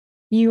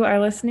You are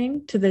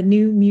listening to the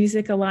New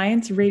Music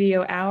Alliance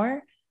Radio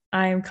Hour.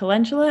 I'm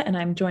Calendula, and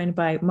I'm joined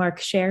by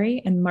Mark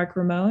Sherry and Mark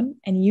Ramone,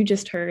 and you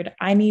just heard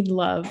I Need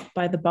Love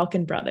by the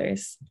Balkun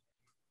Brothers.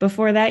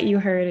 Before that, you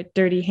heard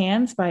Dirty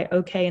Hands by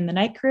OK and the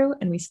Night Crew,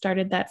 and we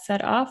started that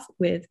set off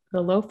with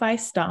The Lo-Fi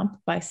Stomp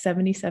by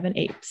 77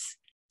 Apes.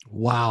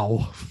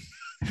 Wow.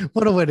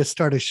 What a way to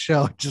start a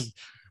show. Just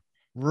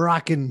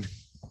rocking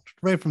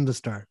right from the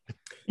start.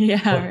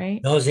 Yeah,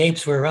 right. Those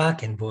apes were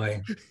rocking,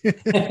 boy.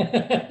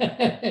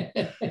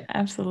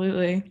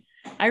 Absolutely.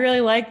 I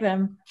really like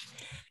them.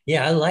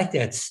 Yeah, I like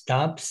that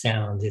stomp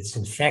sound. It's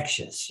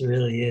infectious. It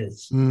really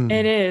is.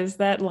 It is.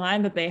 That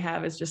line that they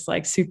have is just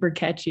like super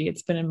catchy.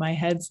 It's been in my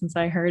head since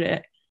I heard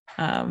it.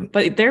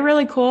 But they're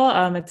really cool.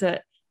 It's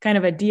a kind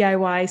of a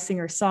DIY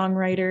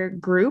singer-songwriter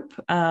group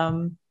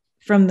from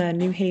the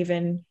New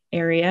Haven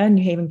area,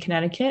 New Haven,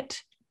 Connecticut.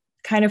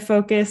 Kind of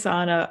focus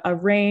on a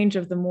range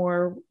of the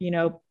more,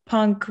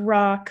 punk,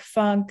 rock,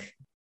 funk.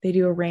 They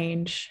do a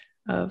range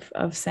of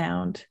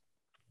sound.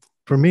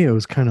 For me, it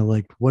was kind of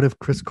like, what if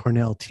Chris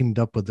Cornell teamed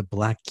up with the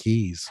Black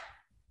Keys?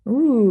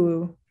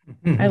 Ooh,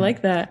 I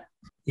like that.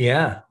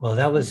 Yeah, well,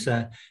 that was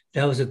a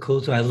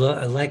cool tune. I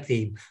like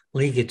the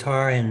lead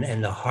guitar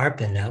and the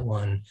harp in that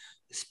one,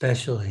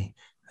 especially.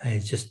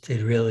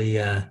 It really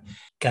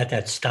got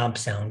that stomp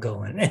sound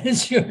going. It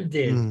sure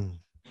did.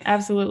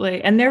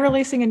 Absolutely. And they're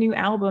releasing a new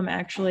album,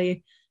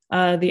 actually,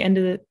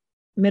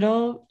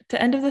 middle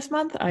to end of this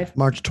month.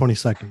 March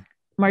 22nd.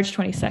 March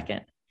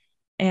 22nd.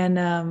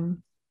 And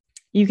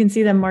you can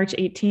see them March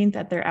 18th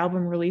at their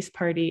album release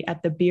party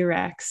at the Beer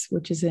Axe,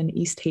 which is in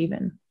East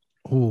Haven.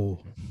 Oh,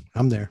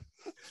 I'm there.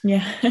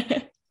 Yeah.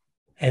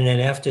 And then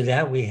after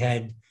that, we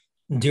had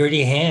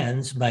Dirty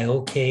Hands by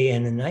OK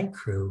and the Night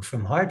Crew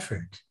from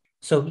Hartford.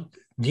 So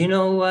do you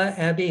know,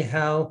 Abby,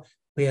 how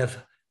we have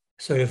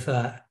sort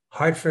of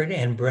Hartford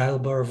and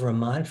Brattleboro,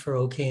 Vermont for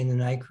OK and the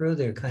Night Crew?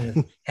 They're kind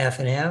of half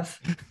and half.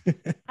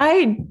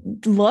 I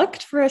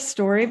looked for a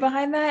story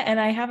behind that, and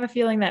I have a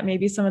feeling that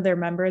maybe some of their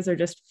members are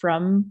just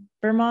from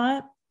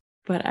Vermont,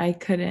 but I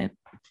couldn't.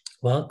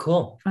 Well,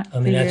 cool.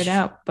 Figure it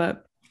out,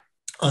 but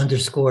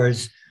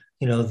underscores,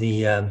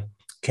 the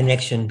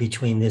connection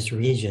between this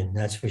region.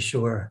 That's for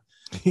sure.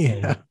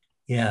 Yeah,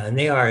 and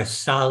they are a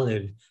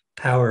solid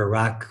power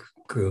rock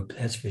group.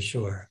 That's for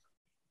sure.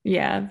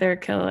 Yeah, they're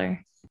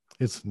killer.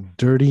 It's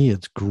dirty,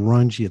 it's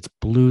grungy, it's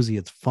bluesy,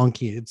 it's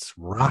funky, it's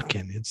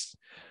rocking. It's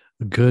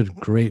a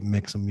great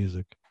mix of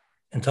music.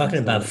 And talking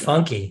about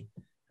funky,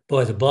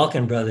 boy, the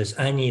Balkun Brothers,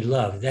 I Need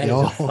Love. That is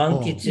a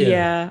funky too.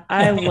 Yeah,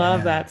 I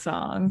love that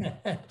song.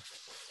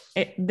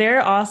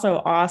 They're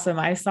also awesome.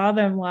 I saw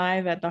them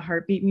live at the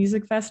Heartbeat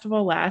Music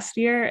Festival last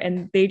year,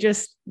 and they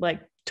just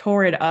like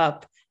tore it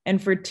up.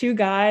 And for two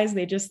guys,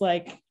 they just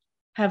like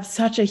have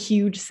such a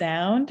huge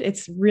sound.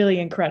 It's really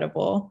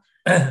incredible.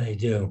 They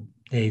do.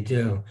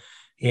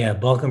 Yeah,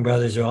 Balkun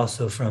Brothers are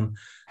also from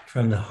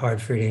the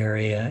Hartford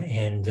area.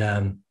 And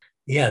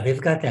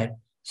they've got that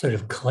sort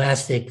of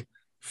classic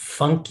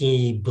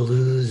funky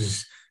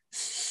blues,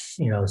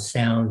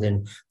 sound.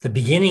 And the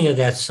beginning of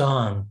that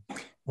song,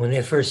 when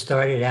they first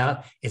started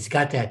out, it's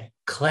got that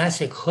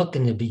classic hook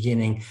in the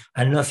beginning.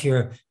 I don't know if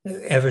you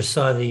ever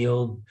saw the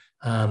old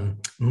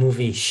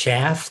movie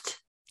Shaft.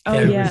 Oh,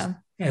 yeah.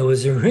 It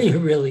was a really,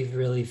 really,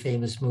 really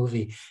famous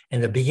movie.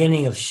 And the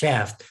beginning of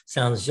Shaft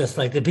sounds just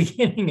like the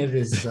beginning of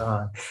this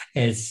song.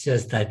 It's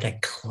just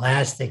that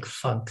classic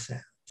funk sound.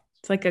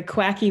 It's like a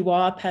quacky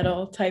wah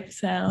pedal type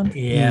sound.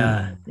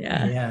 Yeah.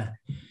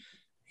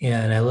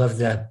 And I love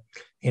the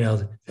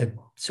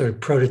sort of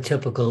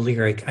prototypical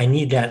lyric. I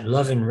need that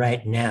loving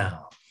right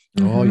now.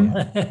 Oh,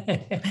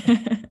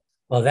 yeah.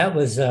 Well, that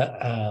was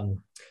a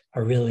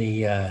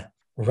really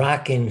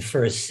rocking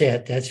first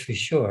set, that's for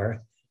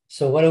sure.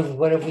 So what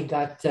have we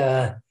got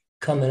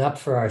coming up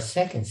for our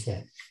second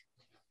set?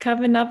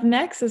 Coming up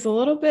next is a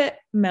little bit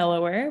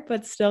mellower,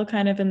 but still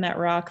kind of in that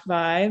rock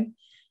vibe.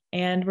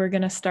 And we're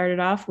going to start it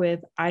off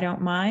with I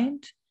Don't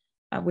Mind,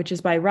 which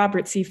is by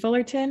Robert C.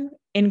 Fullerton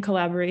in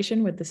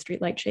collaboration with the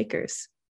Streetlight Shakers.